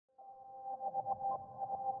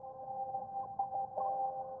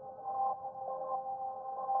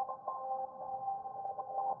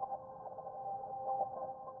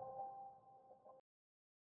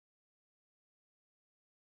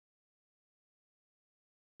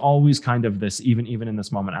always kind of this, even in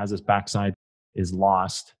this moment, as this backside is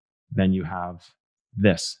lost, then you have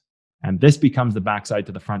this. And this becomes the backside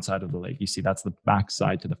to the front side of the leg. You see, that's the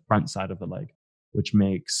backside to the front side of the leg, which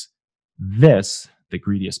makes this the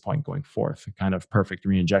greediest point going forth, a kind of perfect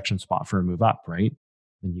reinjection spot for a move up, right?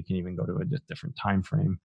 And you can even go to a different time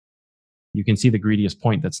frame. You can see the greediest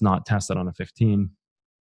point that's not tested on a 15.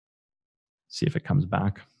 See if it comes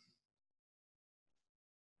back.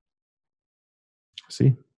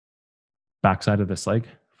 See? Backside of this leg,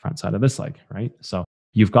 front side of this leg, right? So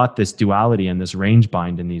you've got this duality and this range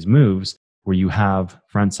bind in these moves where you have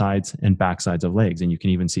front sides and back sides of legs. And you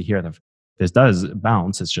can even see here that this does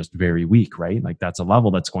bounce. It's just very weak, right? Like that's a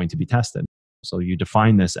level that's going to be tested. So you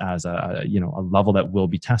define this as a level that will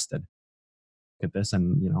be tested. Look at this,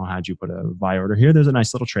 and had you put a buy order here, there's a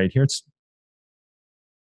nice little trade here. It's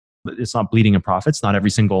not bleeding a profits. Not every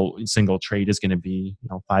single trade is going to be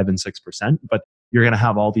 5 and 6%, but you're going to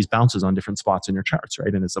have all these bounces on different spots in your charts,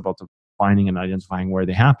 right? And it's about finding and identifying where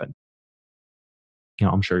they happen.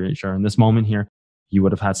 I'm sure in this moment here, you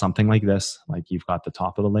would have had something like this. Like you've got the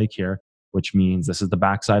top of the leg here, which means this is the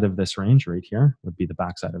backside of this range right here, would be the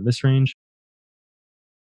backside of this range.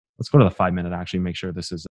 Let's go to the 5 minute, actually make sure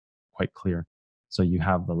this is quite clear. So you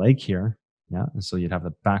have the leg here, yeah, and so you'd have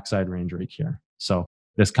the backside range right here. So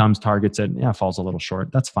this comes, targets it, falls a little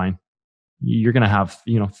short. That's fine. You're going to have,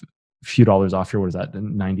 a few dollars off here. What is that?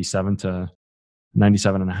 97 to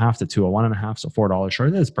 97.5 to 201.5. So $4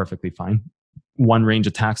 short. That's perfectly fine. One range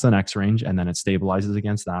attacks the next range, and then it stabilizes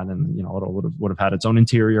against that. And, it would have had its own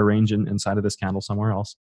interior range inside of this candle somewhere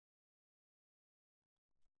else.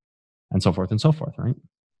 And so forth, right?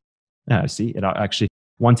 Yeah, see, it actually,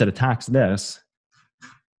 once it attacks this,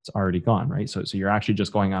 it's already gone, right? So you're actually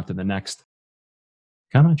just going after the next,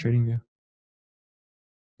 come on, trading view.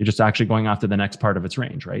 You're just actually going after the next part of its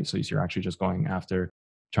range, right? So you're actually just going after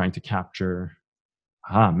trying to capture,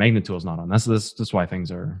 magnet tool's not on. That's why things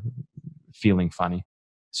are feeling funny.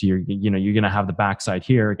 So you're going to have the backside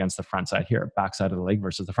here against the front side here, backside of the leg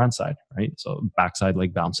versus the front side, right? So backside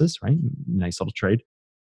leg bounces, right? Nice little trade,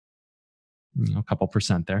 a couple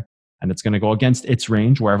percent there. And it's going to go against its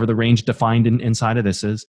range, wherever the range defined inside of this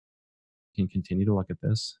is. You can continue to look at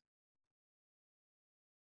this.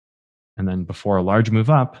 And then before a large move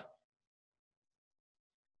up,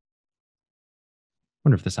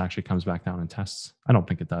 wonder if this actually comes back down and tests. I don't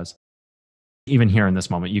think it does. Even here in this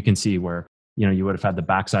moment, you can see where, you would have had the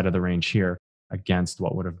backside of the range here against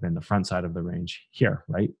what would have been the front side of the range here,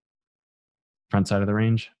 right? Front side of the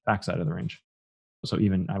range, back side of the range. So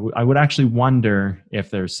even I would actually wonder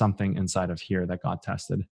if there's something inside of here that got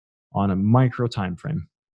tested on a micro time frame.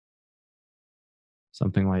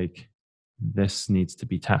 Something like this needs to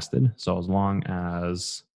be tested. So as long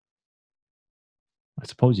as, I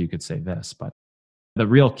suppose you could say this, but the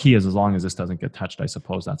real key is as long as this doesn't get touched, I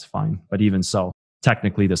suppose that's fine. But even so,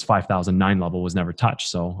 technically this 5009 level was never touched.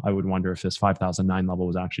 So I would wonder if this 5009 level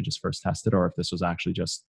was actually just first tested, or if this was actually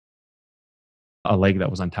just a leg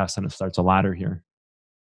that was untested and it starts a ladder here.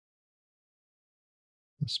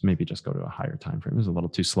 Let's maybe just go to a higher time frame. It was a little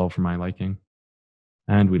too slow for my liking.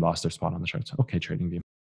 And we lost our spot on the charts. Okay, trading view.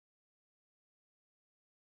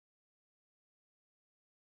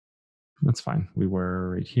 That's fine. We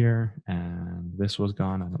were right here and this was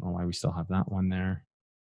gone. I don't know why we still have that one there.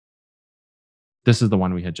 This is the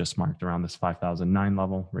one we had just marked around this 5009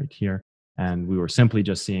 level right here. And we were simply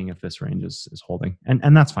just seeing if this range is holding.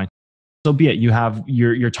 And that's fine. So be it. You have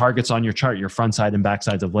your targets on your chart, your front side and back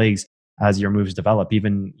sides of legs as your moves develop.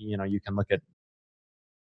 Even, you can look at,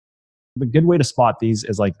 the good way to spot these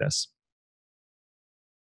is like this.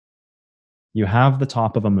 You have the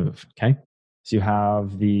top of a move, okay? So you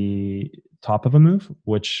have the top of a move,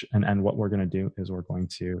 which, and what we're going to do is we're going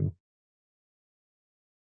to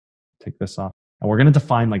take this off. And we're going to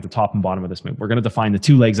define like the top and bottom of this move. We're going to define the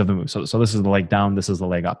two legs of the move. So this is the leg down, this is the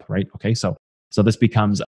leg up, right? Okay, so this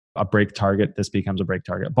becomes a break target, this becomes a break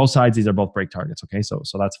target. Both sides, these are both break targets, okay? So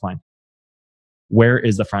that's fine. Where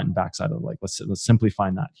is the front and back side of the leg? Let's simply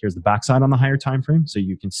find that. Here's the back side on the higher time frame. So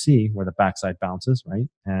you can see where the back side bounces, right?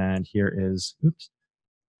 And here is,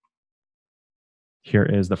 here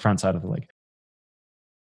is the front side of the leg.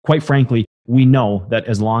 Quite frankly, we know that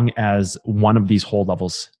as long as one of these hold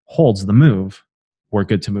levels holds the move, we're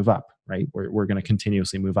good to move up, right? We're going to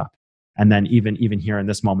continuously move up. And then even here in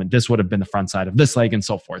this moment, this would have been the front side of this leg and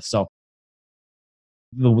so forth. So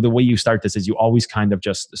the way you start this is you always kind of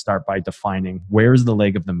just start by defining where's the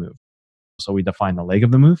leg of the move. So we define the leg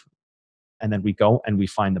of the move, and then we go and we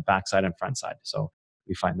find the back side and front side. So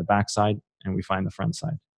we find the back side and we find the front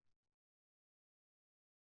side.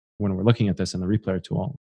 When we're looking at this in the replayer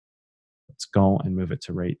tool, Let's go and move it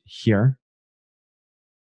to right here.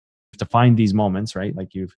 To find these moments, right?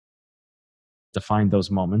 Like you've defined those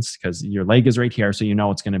moments because your leg is right here, so you know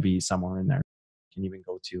it's going to be somewhere in there. You can even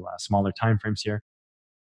go to smaller time frames here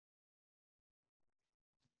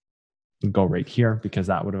and go right here because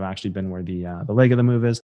that would have actually been where the leg of the move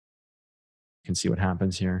is. You can see what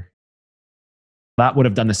happens here. That would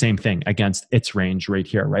have done the same thing against its range right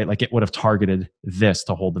here, right? Like it would have targeted this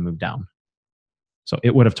to hold the move down. So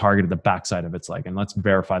it would have targeted the backside of its leg. And let's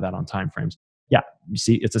verify that on time frames. Yeah, you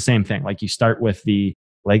see, it's the same thing. Like you start with the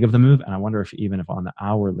leg of the move, and I wonder if even if on the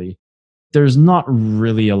hourly, there's not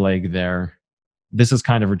really a leg there. This is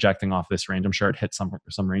kind of rejecting off this range. I'm sure it hit some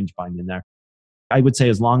range bind in there. I would say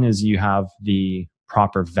as long as you have the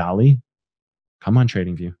proper valley, come on,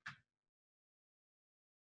 TradingView.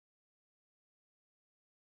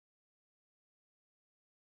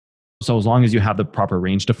 So as long as you have the proper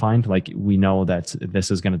range defined, like we know that this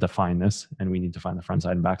is going to define this, and we need to find the front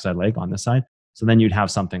side and backside leg on this side. So then you'd have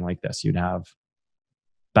something like this. You'd have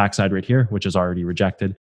backside right here, which is already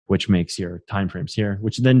rejected, which makes your time frames here,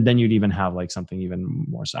 which then you'd even have like something even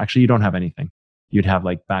more. So actually, you don't have anything. You'd have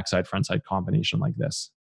like backside, front side combination like this.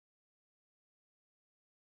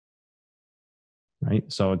 Right.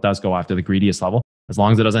 So it does go after the greediest level. As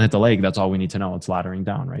long as it doesn't hit the leg, that's all we need to know. It's laddering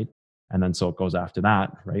down, right? And then so it goes after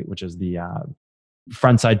that, right? Which is the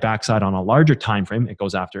front side, backside on a larger time frame. It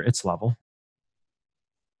goes after its level.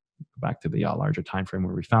 Go back to the larger time frame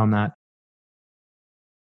where we found that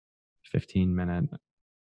 15-minute. It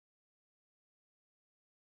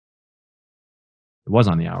was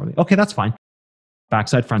on the hourly. Okay, that's fine.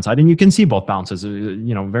 Backside, front side, and you can see both bounces,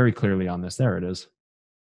 very clearly on this. There it is.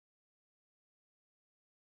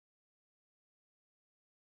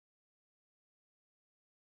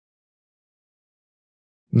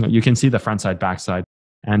 You can see the front side, backside,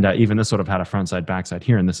 and even this would have had a front side, backside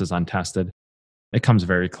here, and this is untested. It comes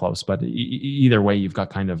very close, but either way, you've got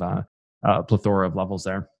kind of a plethora of levels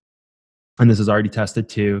there. And this is already tested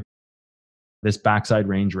too. This backside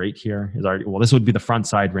range right here is already, well, this would be the front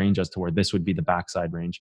side range as to where this would be the backside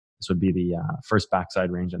range. This would be the first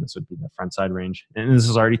backside range, and this would be the front side range. And this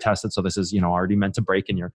is already tested, so this is already meant to break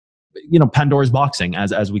in your Pandora's boxing,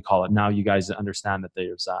 as we call it. Now you guys understand that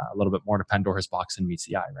there's a little bit more to Pandora's box than meets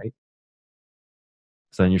the eye, right?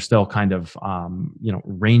 So then you're still kind of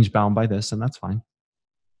range bound by this, and that's fine.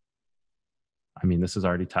 I mean, this is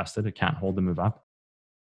already tested. It can't hold the move up.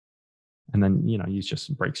 And then, you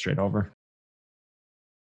just break straight over.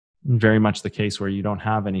 Very much the case where you don't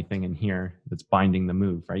have anything in here that's binding the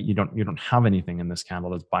move, right? You don't have anything in this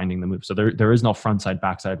candle that's binding the move. So there is no front side,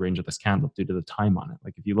 backside range of this candle due to the time on it.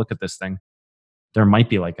 Like if you look at this thing, there might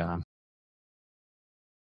be like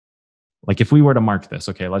if we were to mark this,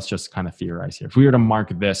 okay, let's just kind of theorize here. If we were to mark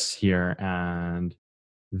this here and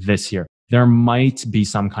this here, there might be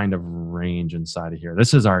some kind of range inside of here.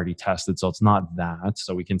 This is already tested, so it's not that.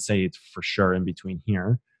 So we can say it's for sure in between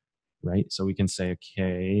here, right? So we can say,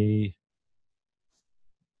 okay,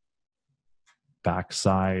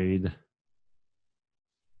 backside,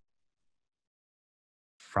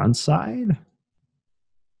 front side.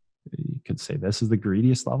 You could say this is the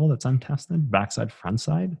greediest level that's untested, backside, front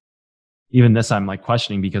side. Even this I'm like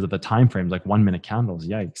questioning because of the time frames, like 1 minute candles.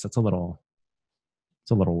 Yikes, it's a little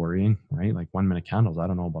worrying, right? Like 1 minute candles, I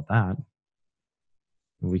don't know about that.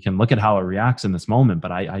 We can look at how it reacts in this moment,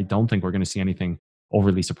 but I don't think we're going to see anything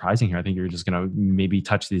overly surprising here. I think you're just going to maybe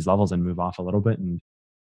touch these levels and move off a little bit and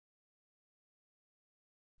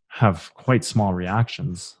have quite small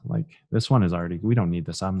reactions. Like this one is already, we don't need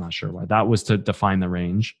this. I'm not sure why. That was to define the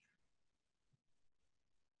range.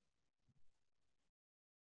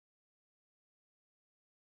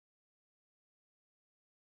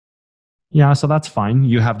 Yeah, so that's fine.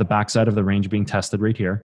 You have the backside of the range being tested right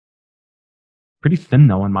here. Pretty thin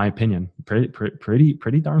though, in my opinion.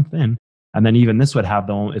 Pretty darn thin. And then even this would have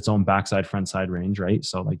its own backside, front side range, right?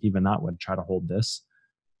 So like even that would try to hold this.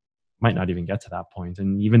 Might not even get to that point.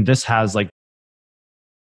 And even this has like,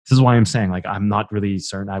 this is why I'm saying like I'm not really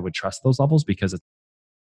certain I would trust those levels because it's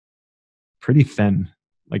pretty thin.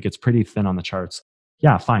 Like it's pretty thin on the charts.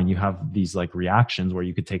 Yeah, fine. You have these like reactions where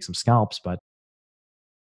you could take some scalps, but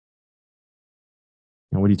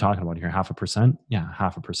what are you talking about here? 0.5%? Yeah,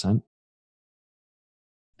 0.5%.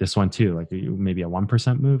 This one too, like maybe a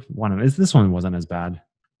 1% move. This one wasn't as bad,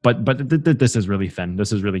 but this is really thin.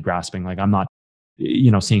 This is really grasping. Like I'm not,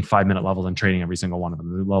 seeing 5-minute levels and trading every single one of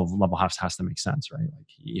them. The level has to make sense, right? Like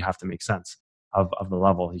you have to make sense of the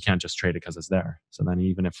level. You can't just trade it because it's there. So then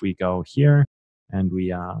even if we go here and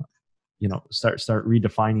we start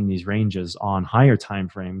redefining these ranges on higher time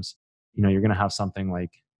frames, you're going to have something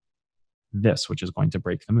like this, which is going to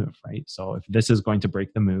break the move, right? So if this is going to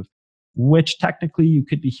break the move, which technically you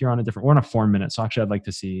could be here on a different, we're on a 4 minute. So actually I'd like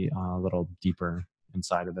to see a little deeper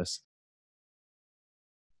inside of this.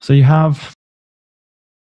 So you have,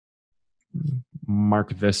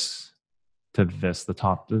 mark this to this, the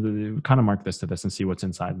top, kind of mark this to this and see what's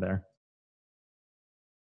inside there.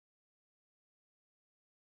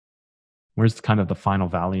 Where's kind of the final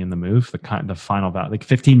valley in the move? The final valley, like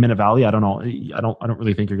 15-minute valley. I don't know. I don't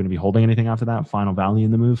really think you're going to be holding anything after that final valley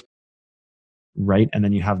in the move, right? And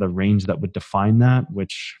then you have the range that would define that,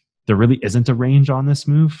 which there really isn't a range on this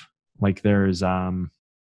move. Like there's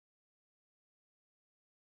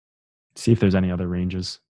see if there's any other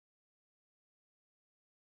ranges.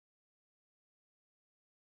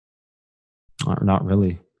 Not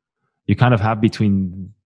really. You kind of have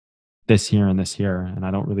between this here and this here, and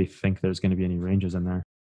I don't really think there's going to be any ranges in there.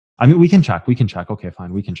 I mean, we can check. We can check. Okay,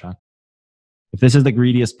 fine. We can check. If this is the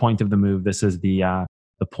greediest point of the move, this is the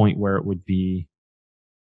point where it would be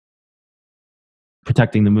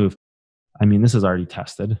protecting the move. I mean, this is already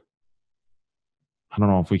tested. I don't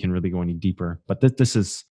know if we can really go any deeper, but this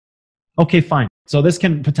is okay. Fine. So this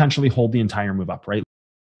can potentially hold the entire move up, right?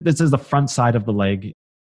 This is the front side of the leg.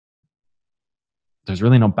 There's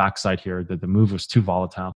really no backside here. The move was too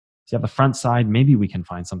volatile. So you have the front side. Maybe we can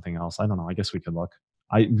find something else. I don't know. I guess we could look.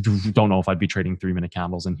 I don't know if I'd be trading 3-minute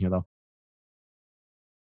candles in here though.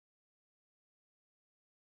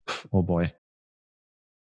 Oh boy.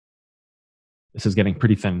 This is getting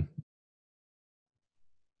pretty thin.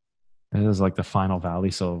 This is like the final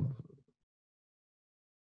valley. So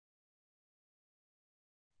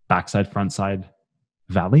backside, front side,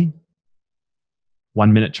 valley.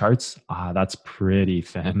 1-minute charts. That's pretty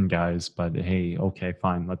thin, guys. But hey, okay,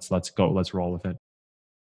 fine. Let's go. Let's roll with it.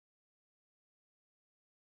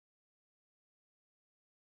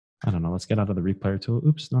 I don't know. Let's get out of the replayer tool.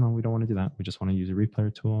 Oops, no, we don't want to do that. We just want to use a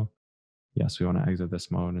replayer tool. Yes, we want to exit this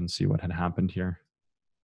mode and see what had happened here.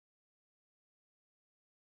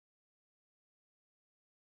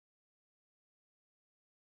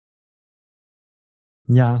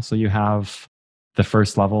 Yeah, so you have the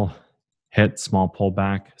first level hit, small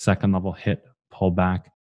pullback, second level hit, pullback,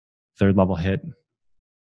 third level hit.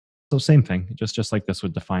 So same thing, just like this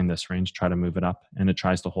would define this range, try to move it up, and it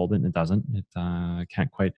tries to hold it, and it doesn't. It can't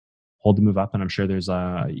quite hold the move up, and I'm sure there's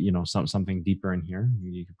something deeper in here.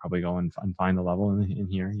 You could probably go and find the level in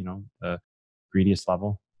here. The greediest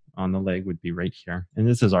level on the leg would be right here, and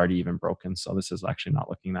this is already even broken, so this is actually not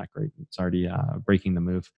looking that great. It's already breaking the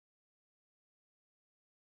move.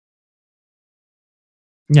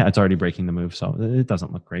 Yeah, it's already breaking the move, so it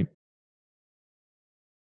doesn't look great.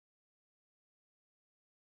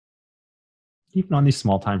 Even on these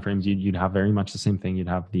small time frames, you'd have very much the same thing. You'd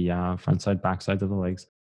have the front side, back side of the legs.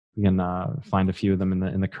 You can find a few of them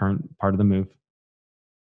in the current part of the move.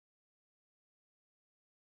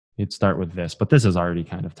 You'd start with this, but this is already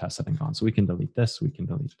kind of tested and gone. So we can delete this. We can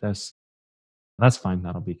delete this. That's fine.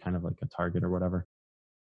 That'll be kind of like a target or whatever.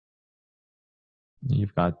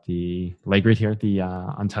 You've got the leg right here, the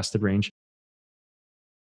untested range.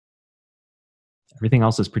 Everything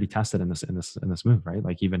else is pretty tested in this move, right?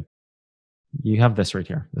 Like even you have this right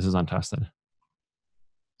here. This is untested.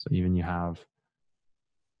 So even you have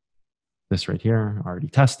this right here already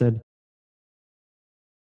tested.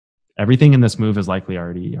 Everything in this move is likely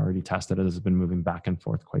already tested. It has been moving back and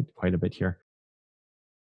forth quite a bit here.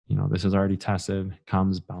 This is already tested,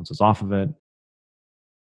 comes, bounces off of it.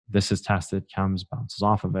 This is tested, comes, bounces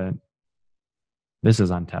off of it. This is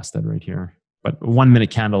untested right here. But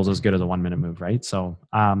 1-minute candle is as good as a 1-minute move, right? So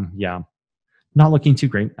yeah, not looking too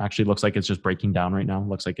great. Actually, looks like it's just breaking down right now.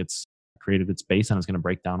 Looks like it's created its base and it's going to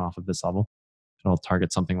break down off of this level. It'll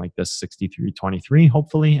target something like this 63.23,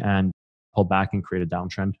 hopefully, and pull back and create a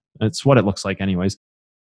downtrend. It's what it looks like anyways.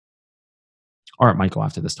 Or it might go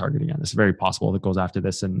after this target again. It's very possible it goes after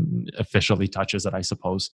this and officially touches it, I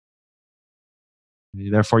suppose.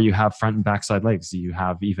 Therefore, you have front and backside legs. You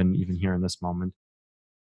have even here in this moment.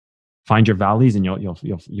 Find your valleys and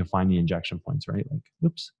you'll find the injection points, right? Like,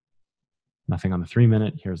 oops, nothing on the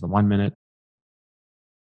 3-minute. Here's the 1-minute.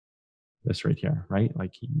 This right here, right?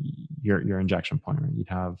 Like your injection point, right? You'd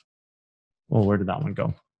have, well, where did that one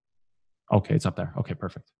go? Okay, it's up there. Okay,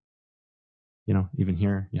 perfect. Even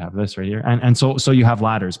here, you have this right here. And so you have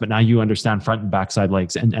ladders, but now you understand front and backside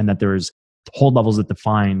legs and that there's hold levels that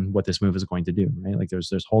define what this move is going to do, right? Like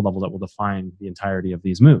there's hold levels that will define the entirety of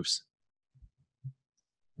these moves.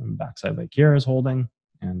 And backside leg here is holding,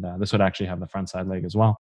 and this would actually have the front side leg as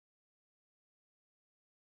well.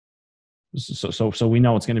 So we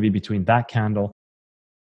know it's going to be between that candle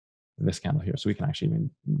and this candle here. So we can actually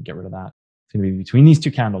even get rid of that. It's going to be between these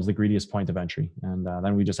two candles, the greediest point of entry. And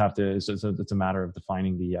then we just have to, it's a matter of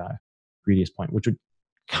defining the greediest point, which would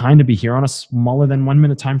kind of be here on a smaller than 1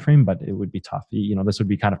 minute time frame, but it would be tough. This would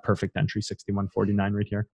be kind of perfect entry, 61.49 right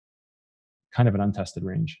here. Kind of an untested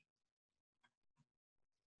range.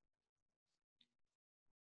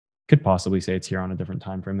 Could possibly say it's here on a different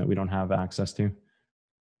time frame that we don't have access to,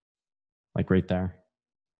 like right there.